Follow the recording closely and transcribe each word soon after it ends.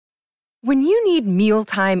When you need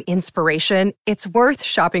mealtime inspiration, it's worth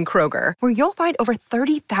shopping Kroger, where you'll find over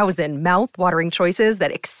 30,000 mouth-watering choices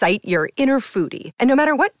that excite your inner foodie. And no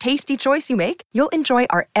matter what tasty choice you make, you'll enjoy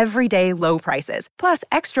our everyday low prices, plus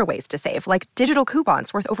extra ways to save, like digital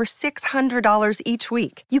coupons worth over $600 each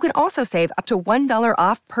week. You can also save up to $1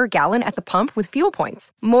 off per gallon at the pump with fuel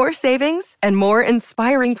points. More savings and more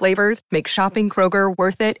inspiring flavors make shopping Kroger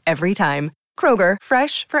worth it every time. Kroger,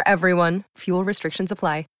 fresh for everyone. Fuel restrictions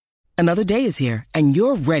apply. Another day is here, and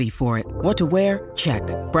you're ready for it. What to wear? Check.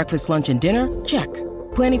 Breakfast, lunch, and dinner? Check.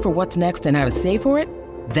 Planning for what's next and how to save for it?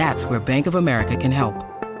 That's where Bank of America can help.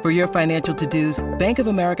 For your financial to-dos, Bank of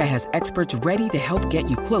America has experts ready to help get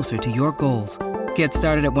you closer to your goals. Get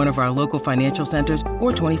started at one of our local financial centers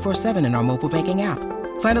or 24/7 in our mobile banking app.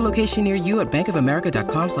 Find a location near you at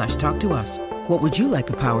bankofamerica.com/talktous. What would you like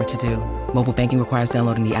the power to do? Mobile banking requires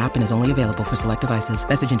downloading the app and is only available for select devices.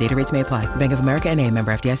 Message and data rates may apply. Bank of America N.A.,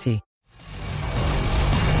 member FDIC.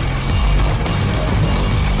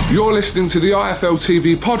 You're listening to the IFL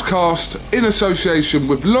TV podcast in association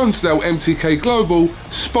with Lonsdale MTK Global,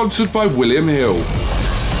 sponsored by William Hill.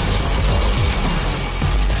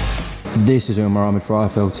 This is Umar Ahmed for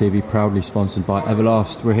IFL TV, proudly sponsored by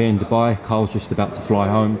Everlast. We're here in Dubai. Carl's just about to fly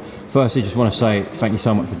home. Firstly, just want to say thank you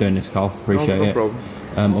so much for doing this, Carl. Appreciate it. No problem.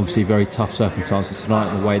 Obviously, very tough circumstances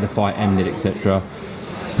tonight, the way the fight ended, etc.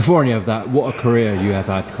 Before any of that, what a career you have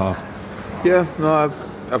had, Carl. Yeah, no,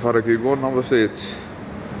 I've had a good one. Obviously,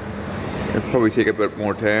 it'll probably take a bit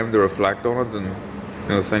more time to reflect on it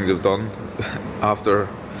and things I've done after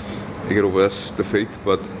you get over this defeat.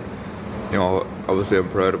 But obviously, I'm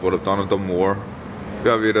proud of what I've done. I've done more.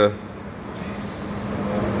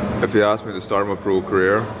 If you asked me to start my pro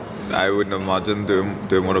career, I wouldn't imagine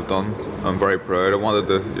doing what I've done. I'm very proud. I wanted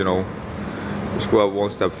to, just go out one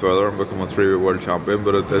step further and become a 3-weight world champion,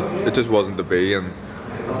 but it just wasn't to be, and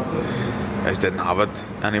I just didn't have it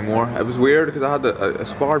anymore. It was weird because I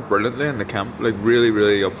sparred brilliantly in the camp, like really,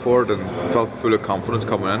 really up for it, and felt full of confidence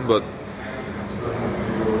coming in, but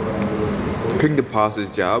couldn't get past his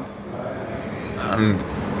jab. And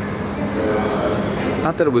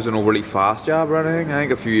not that it was an overly fast jab or anything. I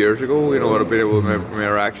think a few years ago, I'd have been able to, my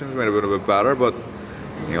reactions might have been a bit better, but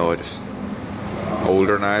just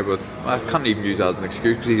older now. But I can't even use that as an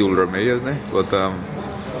excuse because he's older than me, isn't he? But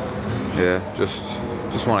yeah, just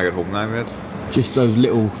want to get home now, mate. Just those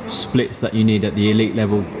little splits that you need at the elite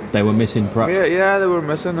level, they were missing, perhaps. Yeah, they were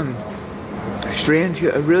missing, and strange,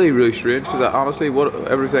 really, really strange. Because honestly,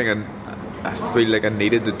 everything I feel like I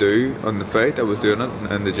needed to do on the fight, I was doing it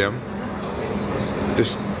in the gym.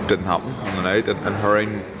 Just didn't happen on the night, and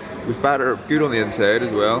Herring was better, good on the inside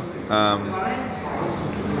as well.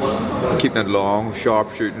 Keeping it long,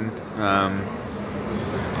 sharp shooting.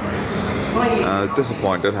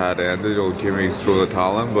 Disappointed had ended. Jimmy threw the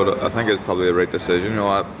towel in, but I think it's probably the right decision.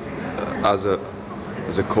 As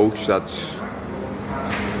a coach, that's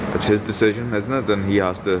his decision, isn't it? And he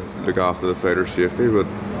has to look after the fighter's safety. But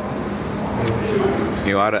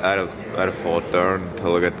I'd have fought there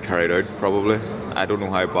until I got carried out, probably. I don't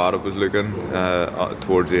know how bad it was looking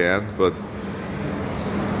towards the end, but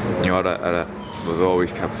we've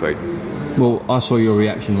always kept fighting. Well, I saw your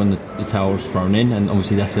reaction when the towel was thrown in, and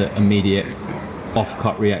obviously that's an immediate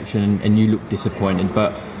off-cut reaction, and you look disappointed.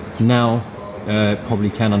 But now, probably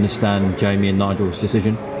can understand Jamie and Nigel's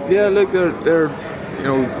decision. Yeah, look, they're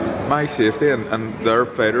my safety and their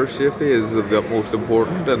fighter's safety is of the utmost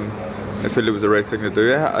important, and I feel it was the right thing to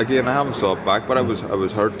do. Again, I haven't saw it back, but I was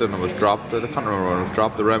hurt and I was dropped. I can't remember when I was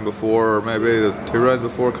dropped, the round before, or maybe the 2 rounds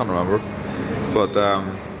before, I can't remember. But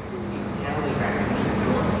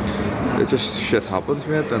it just shit happens,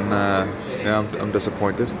 mate, and I'm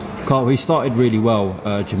disappointed. Carl, he started really well,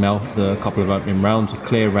 Jamel, the couple of opening rounds,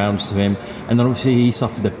 clear rounds to him, and then obviously he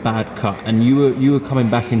suffered a bad cut, and you were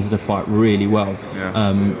coming back into the fight really well. Yeah.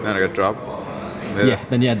 And I got dropped. Yeah,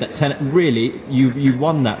 then you had that 10. Really, you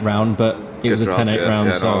won that round, but it was a 10-8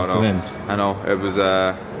 round to him. I know it was.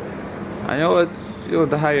 I know it's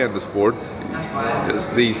the high end of sport.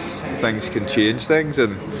 These things can change things,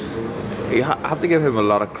 and you have to give him a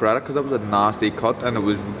lot of credit because that was a nasty cut, and it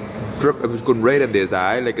was going right into his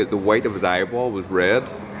eye, like the white of his eyeball was red.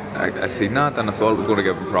 I seen that, and I thought it was going to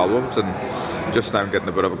give him problems, and just now I'm getting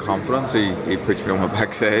a bit of a confidence. He puts me on my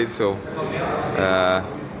backside, so.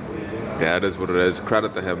 Yeah, it is what it is.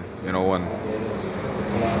 Credit to him, and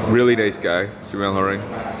really nice guy, Jamel Herring.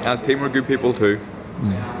 His team were good people too.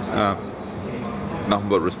 Nothing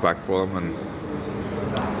but respect for them, and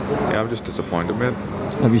I'm just disappointed, mate.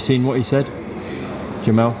 Have you seen what he said,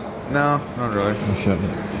 Jamel? No, not really. I'll show you.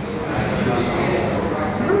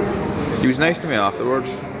 He was nice to me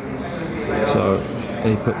afterwards. So,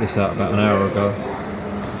 He put this out about an hour ago.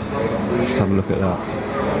 Just have a look at that.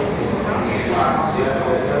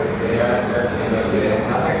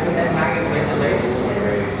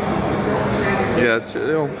 Yeah, it's,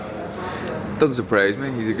 doesn't surprise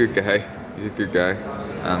me. He's a good guy.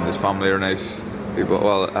 And his family are nice people.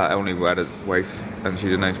 Well, I only wed his wife, and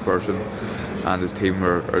she's a nice person, and his team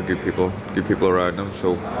are good people around him.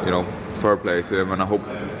 So fair play to him, and I hope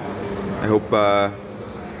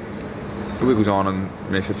he goes on and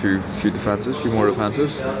makes a few more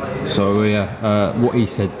defences. So what he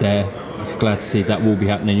said there, he's glad to see that will be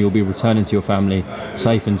happening. You'll be returning to your family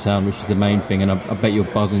safe and sound, which is the main thing, and I bet you're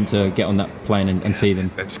buzzing to get on that plane and see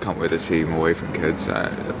them. I just can't wait to see my wife and kids.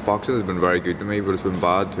 Boxing has been very good to me, but it's been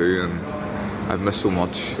bad too, and I've missed so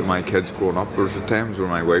much of my kids growing up. There's times where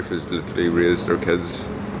my wife has literally raised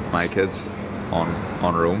my kids on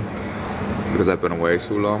her own, because I've been away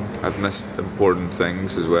so long. I've missed important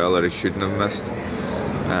things as well that I shouldn't have missed.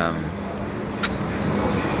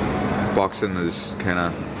 Boxing is kind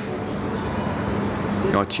of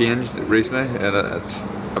changed recently, and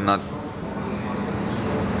I'm not.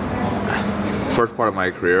 First part of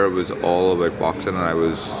my career was all about boxing, and I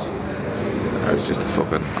was just a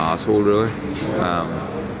fucking asshole, really.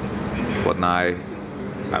 But now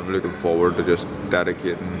I'm looking forward to just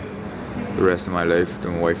dedicating the rest of my life to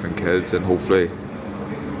my wife and kids, and hopefully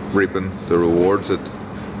reaping the rewards and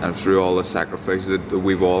through all the sacrifices that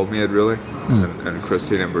we've all made, really, and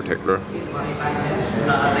Christine in particular.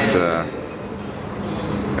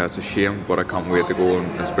 It's a shame, but I can't wait to go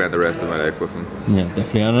and spend the rest of my life with him. Yeah,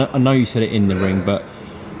 definitely. I know you said it in the ring, but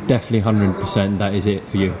definitely 100% that is it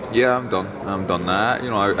for you. Yeah, I'm done now.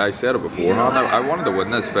 I said it before. I wanted to win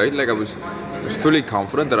this fight. Like, I was fully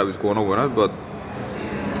confident that I was going to win it, but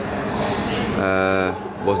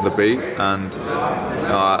wasn't to be, and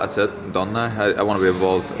that's it. I'm done now. I want to be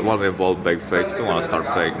involved. I want to be involved in big fights. I don't want to start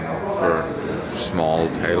fighting for small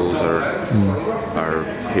titles or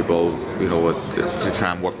people, to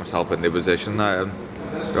try and work myself into a position. I'm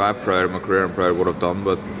proud of my career. I'm proud of what I've done,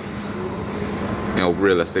 but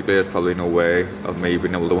realistically, there's probably no way of me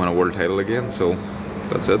being able to win a world title again. So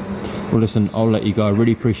that's it. Well, listen, I'll let you go. I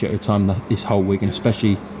really appreciate your time this whole week, and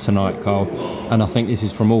especially tonight, Carl. And I think this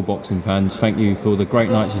is from all boxing fans. Thank you for the great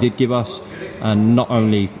nights you did give us, and not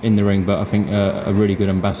only in the ring, but I think a really good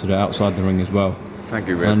ambassador outside the ring as well. Thank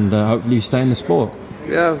you, man. And hopefully you stay in the sport.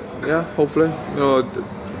 Yeah, hopefully. I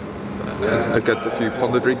get a few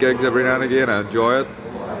punditry gigs every now and again. I enjoy it.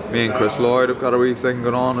 Me and Chris Lloyd have got a wee thing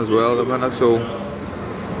going on as well at the minute. So,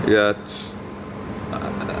 yeah,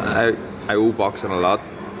 I owe boxing a lot.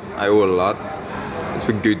 I owe it a lot. It's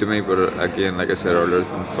been good to me, but again, like I said earlier, it's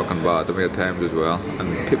been fucking bad to me at times as well.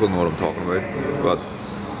 And people know what I'm talking about. But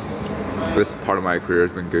this part of my career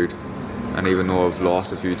has been good. And even though I've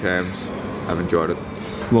lost a few times, I've enjoyed it.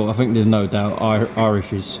 Well, I think there's no doubt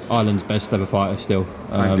Irish is Ireland's best ever fighter still.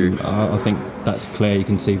 Thank you. I think that's clear. You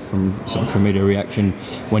can see from social media reaction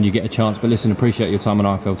when you get a chance. But listen, appreciate your time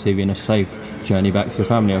on IFL TV, and a safe journey back to your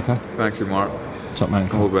family, okay? Thanks, you, Mark. Top man.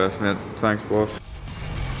 All the best, mate. Thanks, boss.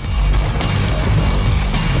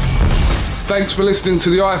 Thanks for listening to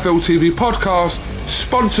the IFL TV podcast,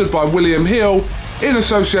 sponsored by William Hill in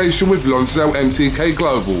association with Lonsdale MTK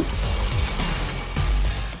Global.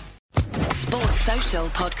 Sports Social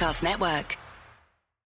Podcast Network.